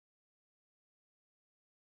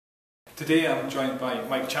Today I'm joined by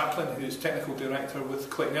Mike Chaplin, who's Technical Director with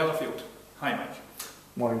ClickNetherfield. Hi Mike.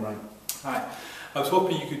 Morning, Ryan. Hi. I was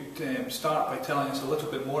hoping you could start by telling us a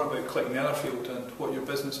little bit more about ClickNetherfield and what your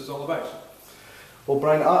business is all about. Well,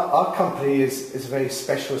 Brian, our company is a very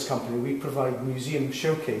specialist company. We provide museum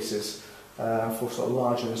showcases for sort of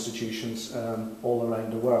larger institutions all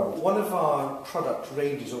around the world. One of our product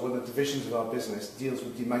ranges, or one of the divisions of our business, deals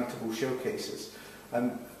with demountable showcases.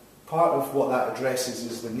 And part of what that addresses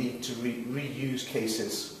is the need to reuse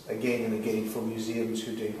cases again and again for museums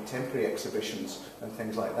who do temporary exhibitions and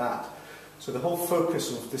things like that. So the whole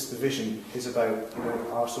focus of this division is about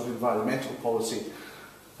our sort of environmental policy.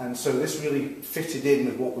 And so this really fitted in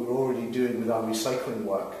with what we were already doing with our recycling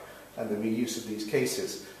work and the reuse of these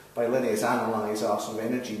cases by letting us analyse our sort of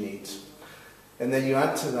energy needs. And then you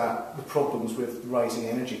add to that the problems with rising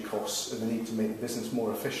energy costs and the need to make the business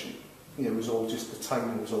more efficient. It was all just, the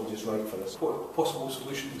timing was all just right for us. What possible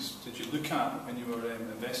solutions did you look at when you were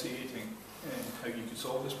investigating how you could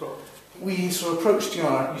solve this problem? We sort of approached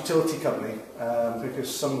our utility company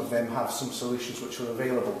because some of them have some solutions which were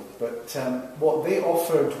available. But what they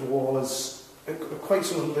offered was quite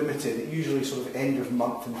sort of limited, usually sort of end of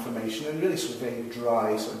month information and really sort of very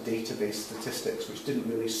dry sort of database statistics which didn't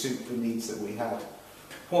really suit the needs that we had.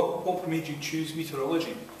 What made you choose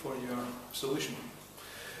Meterology for your solution?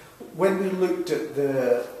 When we looked at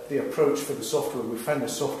the approach for the software, we found the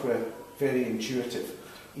software very intuitive,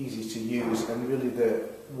 easy to use, and really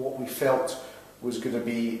what we felt was going to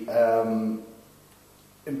be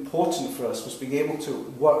important for us was being able to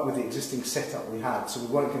work with the existing setup we had. So we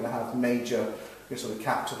weren't going to have major sort of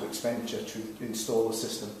capital expenditure to install the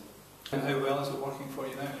system. And how well is it working for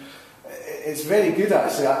you now? It's very good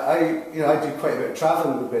actually. I do quite a bit of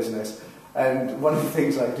travelling with the business. And one of the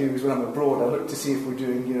things I do is when I'm abroad, I look to see if we're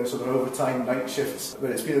doing, sort of overtime, night shifts. But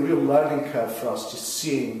it's been a real learning curve for us, just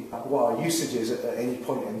seeing what our usage is at any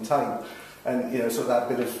point in time. And, sort of that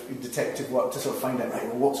bit of detective work to sort of find out, right,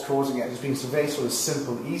 well, what's causing it. There's been some very sort of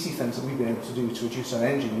simple, easy things that we've been able to do to reduce our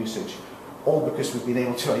energy usage, all because we've been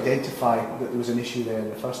able to identify that there was an issue there in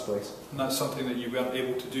the first place. And that's something that you weren't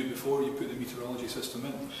able to do before you put the Meterology system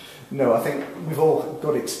in? No, I think we've all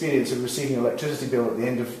got experience of receiving an electricity bill at the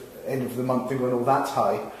end of the month and going, oh, that's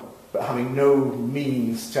high, but having no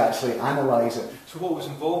means to actually analyse it. So what was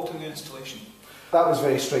involved in the installation? That was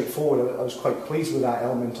very straightforward. I was quite pleased with that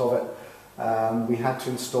element of it. We had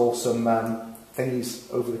to install some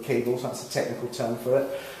thingies over the cables, that's a technical term for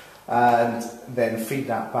it, and then feed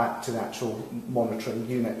that back to the actual monitoring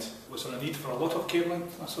unit. Was there a need for a lot of cabling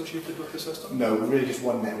associated with the system? No, really just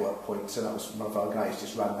one network point, so that was one of our guys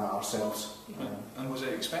just ran that ourselves. And was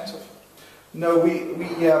it expensive? No, we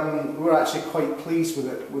were actually quite pleased with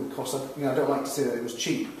it, with the cost. I don't like to say that it was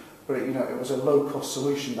cheap, but it was a low-cost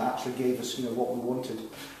solution that actually gave us what we wanted.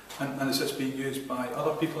 And is this being used by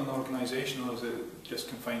other people in the organisation, or is it just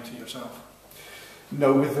confined to yourself?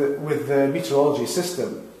 No, with the Meterology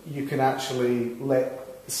system, you can actually let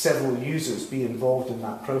several users be involved in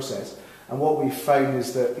that process. And what we've found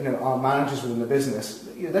is that our managers within the business,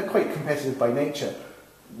 they're quite competitive by nature.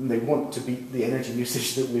 And they want to beat the energy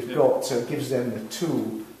usage that we've got, so it gives them the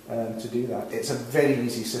tool to do that. It's a very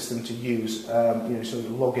easy system to use. Sort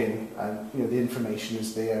of log in, and the information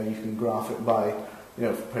is there. You can graph it by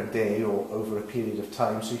per day or over a period of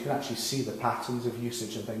time, so you can actually see the patterns of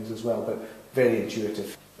usage and things as well. But very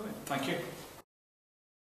intuitive. Thank you.